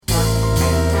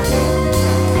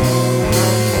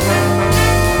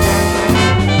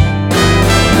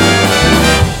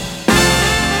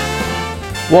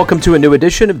Welcome to a new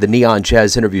edition of the Neon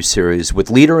Jazz Interview Series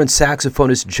with leader and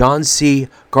saxophonist John C.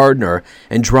 Gardner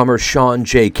and drummer Sean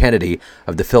J. Kennedy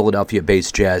of the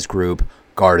Philadelphia-based jazz group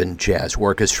Garden Jazz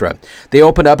Orchestra. They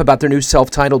opened up about their new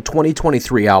self-titled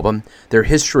 2023 album, their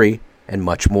history, and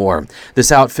much more.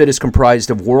 This outfit is comprised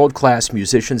of world-class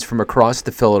musicians from across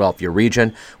the Philadelphia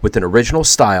region with an original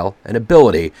style and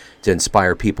ability to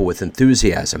inspire people with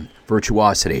enthusiasm,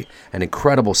 virtuosity, and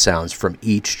incredible sounds from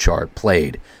each chart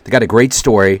played. They got a great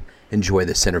story. Enjoy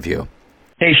this interview.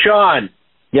 Hey, Sean.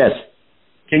 Yes.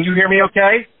 Can you hear me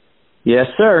okay? Yes,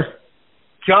 sir.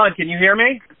 John, can you hear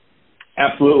me?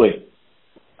 Absolutely.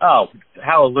 Oh,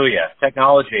 hallelujah.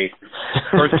 Technology.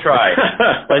 First try.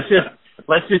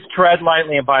 Let's just tread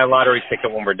lightly and buy a lottery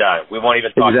ticket when we're done. We won't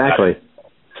even talk about it.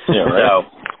 Yeah, right.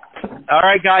 So, all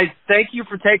right, guys, thank you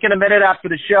for taking a minute after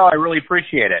the show. I really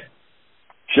appreciate it.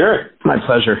 Sure. My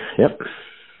pleasure. Yep.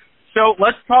 So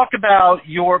let's talk about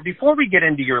before we get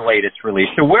into your latest release,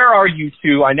 so where are you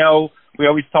two? I know we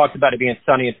always talked about it being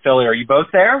sunny in Philly. Are you both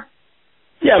there?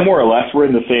 Yeah, more or less. We're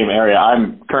in the same area.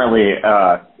 I'm currently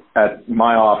at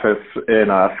my office in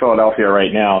Philadelphia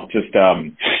right now, just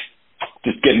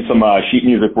getting some sheet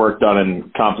music work done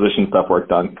and composition stuff work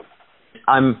done.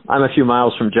 I'm a few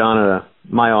miles from John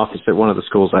at my office at one of the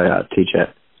schools I teach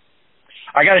at.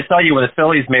 I got to tell you, when the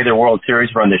Phillies made their World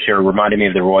Series run this year, it reminded me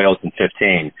of the Royals in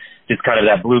 '15. Just kind of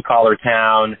that blue-collar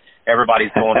town.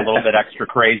 Everybody's going a little bit extra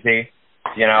crazy.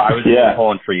 You know, I was really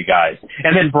pulling for you guys.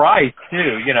 And then Bryce,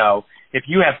 too, you know, if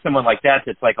you have someone like that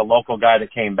that's like a local guy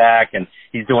that came back and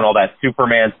he's doing all that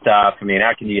Superman stuff, I mean,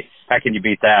 how can you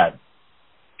beat that?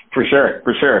 For sure.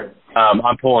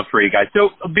 I'm pulling for you guys.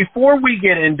 So before we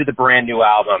get into the brand new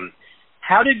album,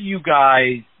 how did you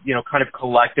guys, you know, kind of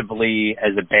collectively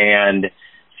as a band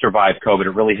survive COVID?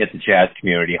 It really hit the jazz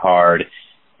community hard.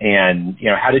 And, you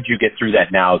know, how did you get through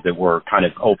that now that we're kind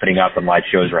of opening up and live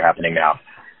shows are happening now?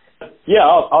 Yeah,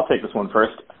 I'll take this one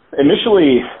first.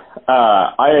 Initially,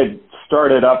 I had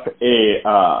started up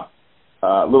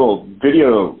a little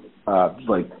video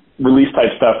release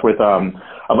type stuff with a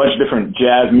bunch of different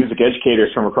jazz music educators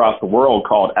from across the world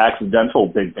called Accidental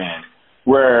Big Band,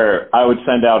 where I would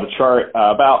send out a chart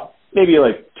about maybe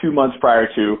like 2 months prior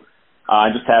to,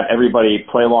 just have everybody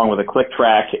play along with a click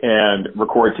track and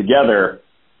record together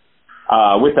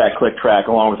with that click track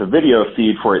along with a video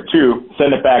feed for it too,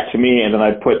 send it back to me, and then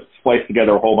I'd splice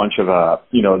together a whole bunch of,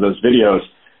 those videos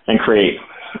and create,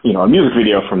 a music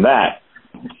video from that.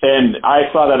 And I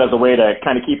saw that as a way to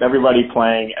kind of keep everybody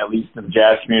playing, at least in the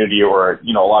jazz community or,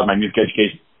 a lot of my music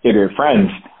educator friends.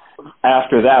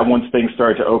 After that, once things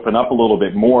started to open up a little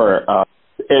bit more,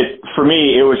 for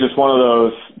me, it was just one of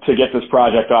those, to get this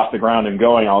project off the ground and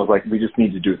going, I was like, we just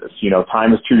need to do this.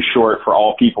 Time is too short for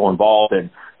all people involved, and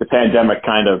the pandemic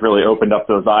kind of really opened up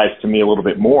those eyes to me a little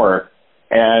bit more.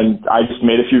 And I just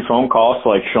made a few phone calls to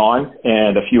like Sean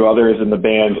and a few others in the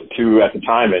band too at the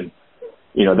time, and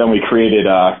then we created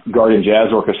Garden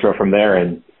Jazz Orchestra from there,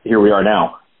 and here we are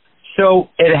now. So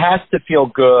it has to feel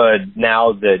good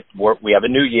now that we have a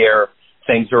new year,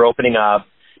 things are opening up.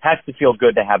 It has to feel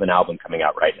good to have an album coming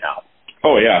out right now.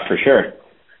 Oh, yeah, for sure.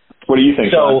 What do you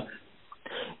think, Sean?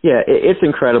 Yeah, it's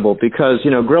incredible because,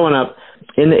 growing up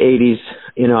in the 80s,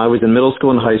 I was in middle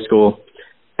school and high school,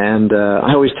 and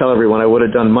I always tell everyone I would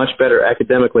have done much better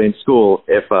academically in school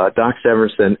if Doc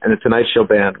Severinsen and the Tonight Show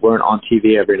Band weren't on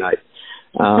TV every night.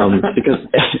 Because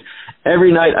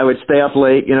every night I would stay up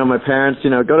late, my parents,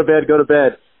 go to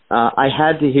bed. I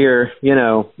had to hear,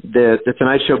 the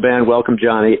Tonight Show Band, Welcome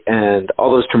Johnny, and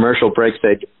all those commercial breaks,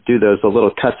 they'd do the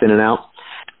little cuts in and out.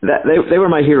 They were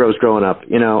my heroes growing up.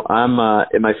 I'm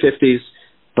in my 50s,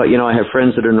 but, I have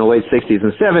friends that are in their late 60s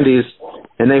and 70s,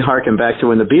 and they harken back to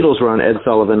when the Beatles were on Ed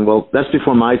Sullivan. Well, that's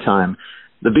before my time.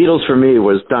 The Beatles for me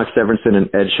was Doc Severinsen and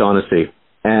Ed Shaughnessy.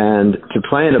 And to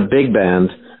play in a big band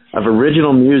of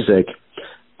original music,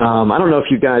 I don't know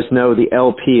if you guys know the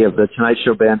LP of the Tonight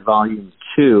Show Band Volume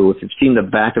 2, if you've seen the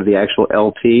back of the actual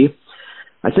LP.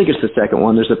 I think it's the second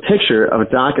one. There's a picture of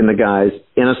Doc and the guys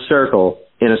in a circle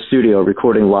in a studio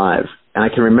recording live. And I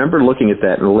can remember looking at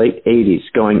that in the late 80s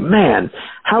going, man,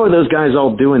 how are those guys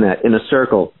all doing that in a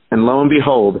circle? And lo and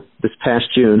behold, this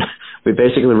past June, we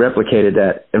basically replicated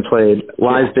that and played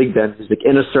live big band music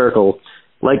in a circle.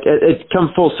 Like, it's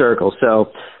come full circle.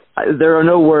 So there are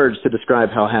no words to describe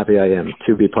how happy I am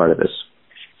to be part of this.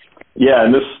 Yeah,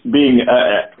 and this being,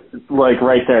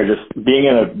 right there, just being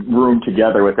in a room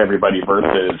together with everybody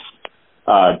versus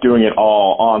doing it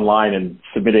all online and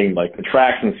submitting, the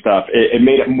tracks and stuff, it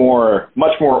made it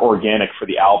much more organic for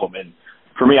the album. And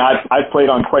for me, I've played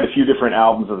on quite a few different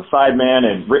albums as a sideman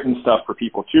and written stuff for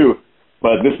people, too.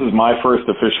 but this is my first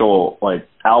official like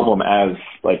album as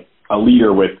like a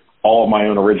leader with all of my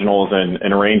own originals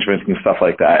and arrangements and stuff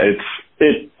like that.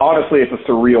 Honestly, it's a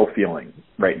surreal feeling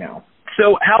right now.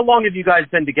 So how long have you guys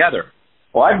been together?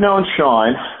 Well, I've known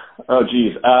Sean. Oh,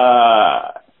 geez.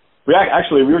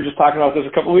 We were just talking about this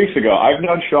a couple of weeks ago. I've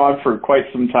known Sean for quite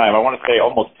some time. I want to say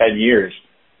almost 10 years.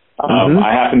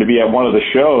 I happened to be at one of the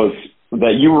shows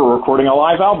that you were recording a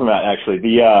live album at, actually.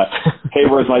 Hey,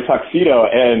 Where's My Tuxedo?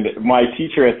 And my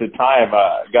teacher at the time,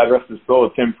 God rest his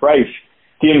soul, Tim Price,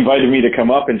 he invited me to come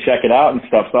up and check it out and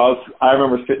stuff. So I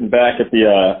remember sitting back at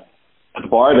the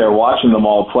bar there watching them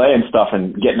all play and stuff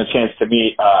and getting a chance to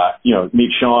meet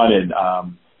Sean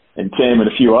and Tim and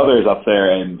a few others up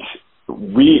there. And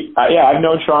I've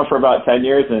known Sean for about 10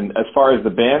 years. And as far as the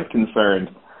band's concerned,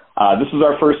 this is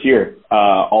our first year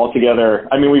all together.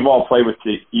 I mean, we've all played with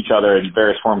each other in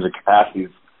various forms and capacities,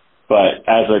 but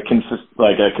as a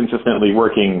consistently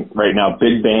working right now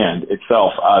big band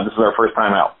itself, this is our first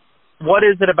time out. What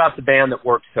is it about the band that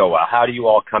works so well? How do you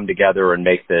all come together and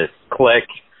make this click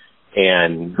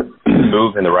and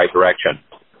move in the right direction?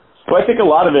 Well, I think a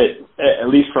lot of it, at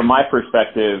least from my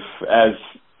perspective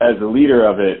as the leader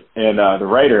of it and the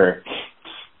writer,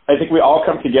 I think we all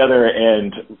come together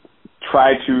and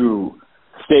try to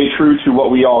stay true to what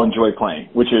we all enjoy playing,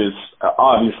 which is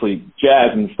obviously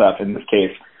jazz and stuff in this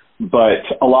case. But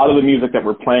a lot of the music that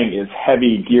we're playing is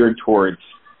heavy geared towards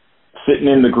sitting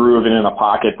in the groove and in a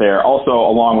pocket there. Also,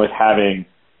 along with having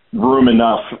room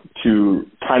enough to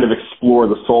kind of explore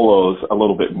the solos a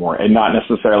little bit more and not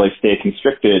necessarily stay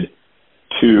constricted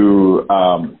to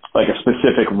like a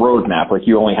specific roadmap. Like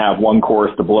you only have one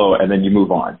chorus to blow and then you move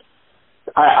on.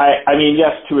 I mean,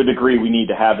 yes, to a degree we need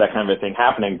to have that kind of a thing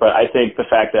happening, but I think the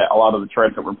fact that a lot of the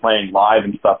tracks that we're playing live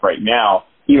and stuff right now,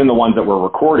 even the ones that were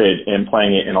recorded and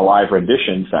playing it in a live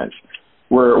rendition sense,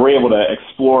 we're able to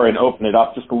explore and open it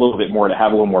up just a little bit more to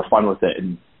have a little more fun with it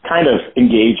and kind of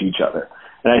engage each other.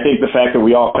 And I think the fact that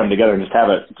we all come together and just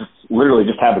have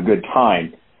a good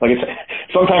time. Like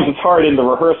sometimes it's hard in the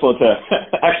rehearsal to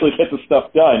actually get the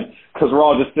stuff done because we're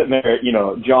all just sitting there,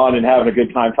 John and having a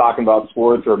good time talking about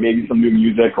sports or maybe some new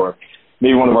music or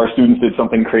maybe one of our students did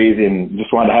something crazy and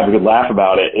just wanted to have a good laugh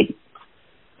about it.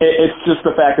 It's just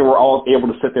the fact that we're all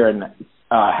able to sit there and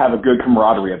have a good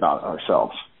camaraderie about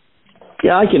ourselves.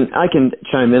 Yeah, I can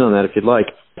chime in on that if you'd like.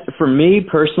 For me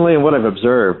personally and what I've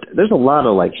observed, there's a lot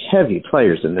of like heavy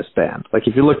players in this band. Like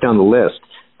if you look down the list,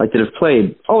 like that have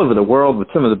played all over the world with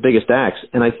some of the biggest acts.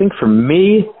 And I think for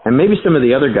me, and maybe some of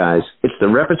the other guys, it's the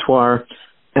repertoire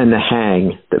and the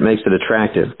hang that makes it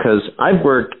attractive. Because I've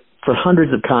worked for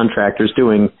hundreds of contractors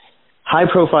doing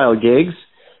high-profile gigs,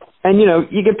 and,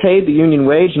 you get paid the union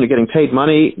wage, and you're getting paid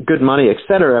money, good money,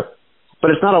 etc.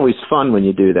 But it's not always fun when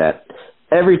you do that.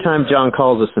 Every time John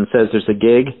calls us and says there's a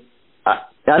gig,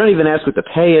 I don't even ask what the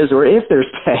pay is or if there's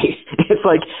pay. It's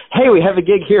like, hey, we have a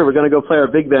gig here. We're going to go play our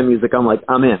big band music. I'm like,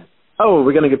 I'm in. Oh,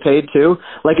 we're going to get paid too?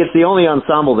 Like, it's the only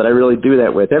ensemble that I really do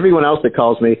that with. Everyone else that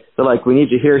calls me, they're like, we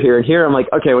need you here, here, and here. I'm like,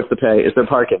 okay, what's the pay? Is there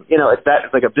parking?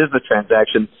 It's like a business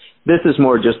transaction. This is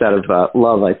more just out of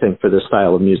love, I think, for this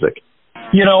style of music.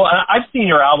 I've seen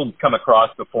your albums come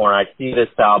across before, and I see this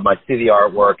album, I see the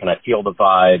artwork, and I feel the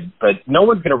vibe, but no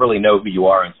one's going to really know who you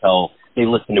are until they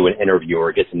listen to an interview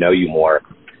or get to know you more.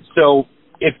 So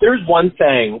if there's one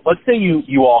thing, let's say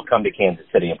you all come to Kansas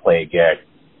City and play a gig,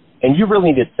 and you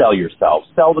really need to sell yourself,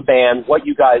 sell the band, what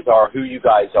you guys are, who you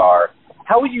guys are.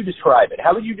 How would you describe it?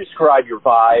 How would you describe your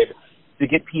vibe to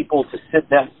get people to sit in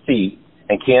that seat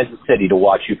in Kansas City to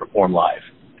watch you perform live?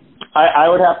 I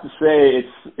would have to say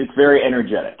it's very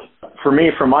energetic. For me,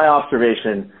 from my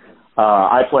observation,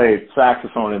 I play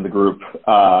saxophone in the group,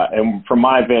 and from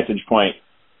my vantage point,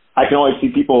 I can always see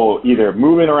people either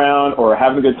moving around or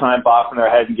having a good time, bopping their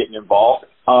head and getting involved.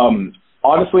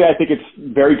 Honestly, I think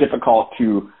it's very difficult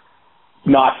to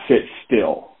not sit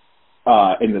still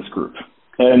in this group,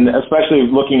 and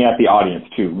especially looking at the audience,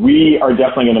 too. We are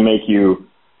definitely going to make you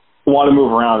want to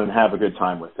move around and have a good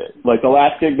time with it. Like the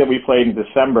last gig that we played in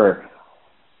December,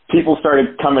 people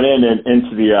started coming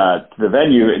into the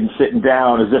venue and sitting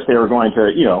down as if they were going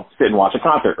to, sit and watch a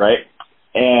concert, right?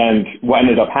 And what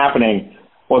ended up happening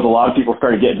was a lot of people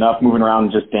started getting up, moving around,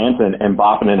 and just dancing and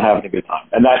bopping and having a good time.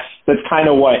 And that's kind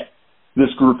of what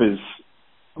this group is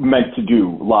meant to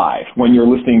do live when you're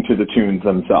listening to the tunes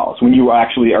themselves, when you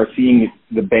actually are seeing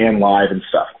the band live and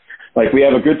stuff. Like, we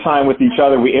have a good time with each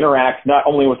other. We interact not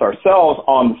only with ourselves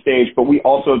on the stage, but we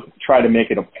also try to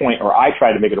make it a point, or I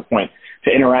try to make it a point, to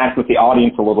interact with the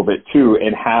audience a little bit too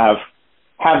and have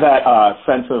that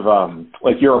sense of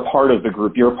like you're a part of the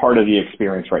group, you're a part of the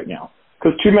experience right now.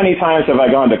 Because too many times have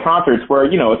I gone to concerts where,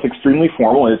 it's extremely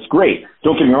formal and it's great.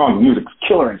 Don't get me wrong, the music's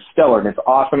killer and stellar and it's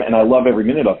awesome and I love every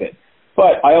minute of it.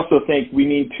 But I also think we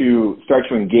need to start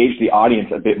to engage the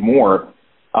audience a bit more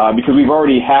because we've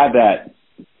already had that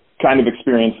kind of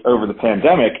experience over the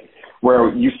pandemic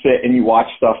where you sit and you watch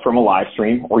stuff from a live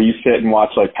stream or you sit and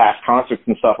watch like past concerts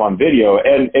and stuff on video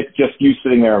and it's just you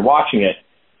sitting there and watching it.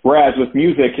 Whereas with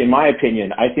music, in my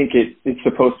opinion, I think it's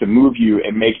supposed to move you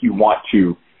and make you want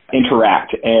to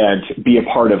interact and be a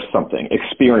part of something,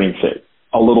 experience it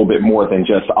a little bit more than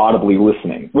just audibly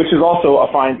listening, which is also a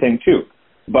fine thing too.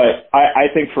 But I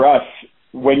think for us,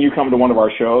 when you come to one of our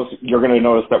shows, you're going to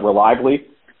notice that we're lively.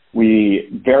 We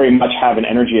very much have an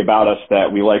energy about us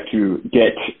that we like to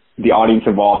get the audience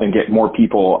involved and get more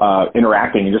people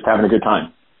interacting and just having a good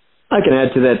time. I can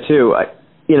add to that too.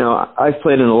 I've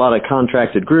played in a lot of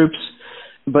contracted groups,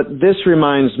 but this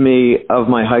reminds me of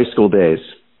my high school days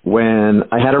when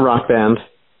I had a rock band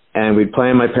and we'd play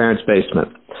in my parents'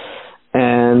 basement.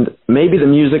 And maybe the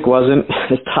music wasn't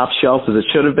as top shelf as it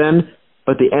should have been,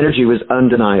 but the energy was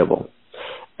undeniable.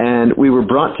 And we were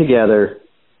brought together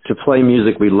to play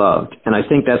music we loved. And I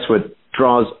think that's what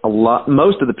draws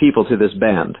most of the people to this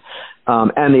band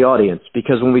and the audience,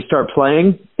 because when we start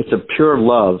playing, it's a pure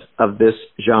love of this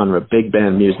genre, big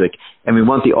band music, and we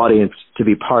want the audience to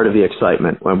be part of the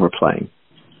excitement when we're playing.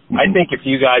 I think if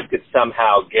you guys could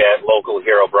somehow get local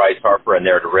hero Bryce Harper in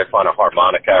there to riff on a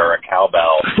harmonica or a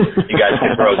cowbell, you guys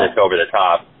could throw this over the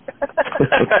top.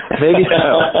 Maybe so.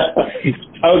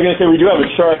 I was going to say, we do have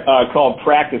a chart called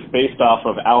Practice based off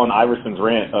of Allen Iverson's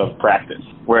rant of Practice,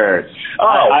 where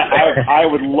I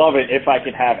would love it if I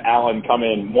could have Allen come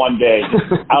in one day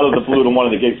out of the blue to one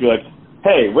of the gigs and be like,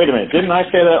 hey, wait a minute, didn't I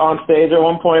say that on stage at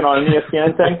one point on an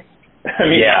ESPN thing? I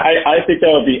mean, yeah. I think that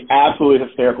would be absolutely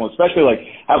hysterical, especially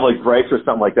have Bryce or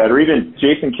something like that, or even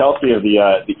Jason Kelsey of the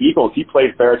Eagles. He plays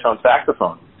baritone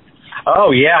saxophone. Oh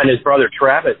yeah, and his brother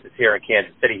Travis is here in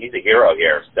Kansas City. He's a hero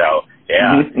here, so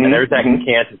yeah. And there's that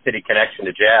Kansas City connection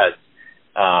to jazz.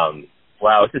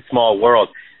 Wow, it's a small world.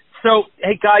 So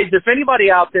hey guys, if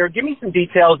anybody out there, give me some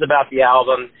details about the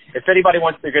album. If anybody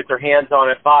wants to get their hands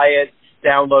on it, buy it,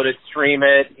 download it, stream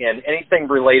it, and anything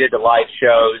related to live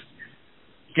shows.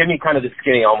 Give me kind of the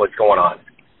skinny on what's going on.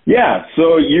 Yeah,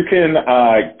 so you can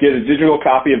get a digital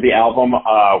copy of the album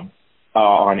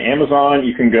on Amazon.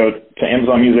 You can go to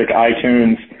Amazon Music,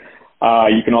 iTunes.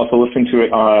 You can also listen to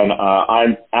it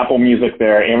on Apple Music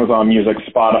there, Amazon Music,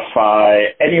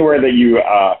 Spotify, anywhere that you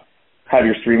have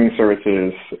your streaming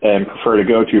services and prefer to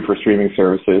go to for streaming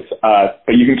services.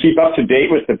 But you can keep up to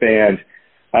date with the band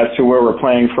as to where we're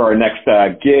playing for our next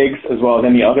gigs, as well as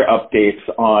any other updates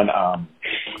on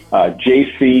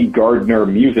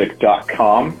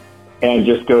jcgardnermusic.com, and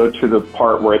just go to the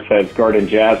part where it says Garden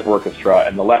Jazz Orchestra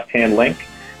in the left-hand link.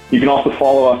 You can also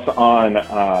follow us on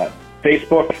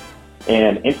Facebook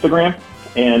and Instagram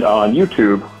and on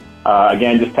YouTube.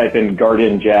 Again, just type in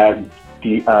Garden Jazz,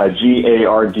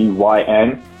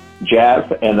 Gardyn,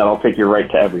 Jazz, and that'll take you right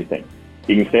to everything.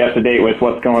 You can stay up to date with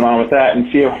what's going on with that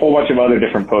and see a whole bunch of other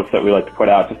different posts that we like to put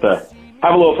out just to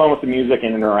have a little fun with the music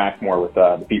and interact more with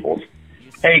the people.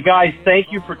 Hey, guys,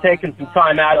 thank you for taking some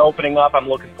time out, opening up. I'm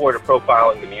looking forward to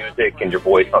profiling the music and your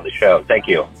voice on the show. Thank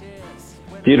you.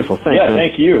 Beautiful. Thanks. Yeah, man.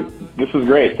 Thank you. This was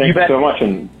great. Thank you so much.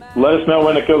 And let us know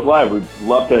when it goes live. We'd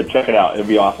love to check it out. It'd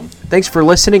be awesome. Thanks for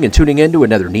listening and tuning in to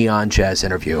another Neon Jazz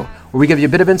interview, where we give you a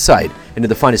bit of insight into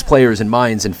the finest players and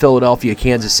minds in Philadelphia,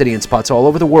 Kansas City, and spots all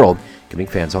over the world, giving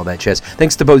fans all that jazz.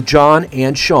 Thanks to both John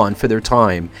and Sean for their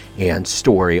time and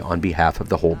story on behalf of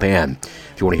the whole band.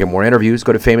 If you want to hear more interviews,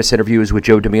 go to Famous Interviews with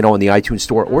Joe Domino in the iTunes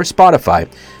Store or Spotify.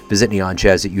 Visit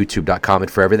neonjazz at youtube.com,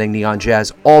 and for everything Neon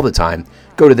Jazz all the time,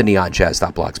 go to the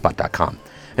neonjazz.blogspot.com.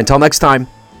 Until next time,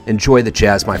 enjoy the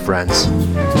jazz, my friends.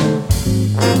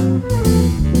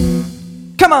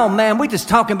 Come on, man, we just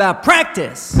talking about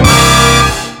practice.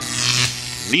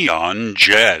 Neon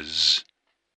Jazz.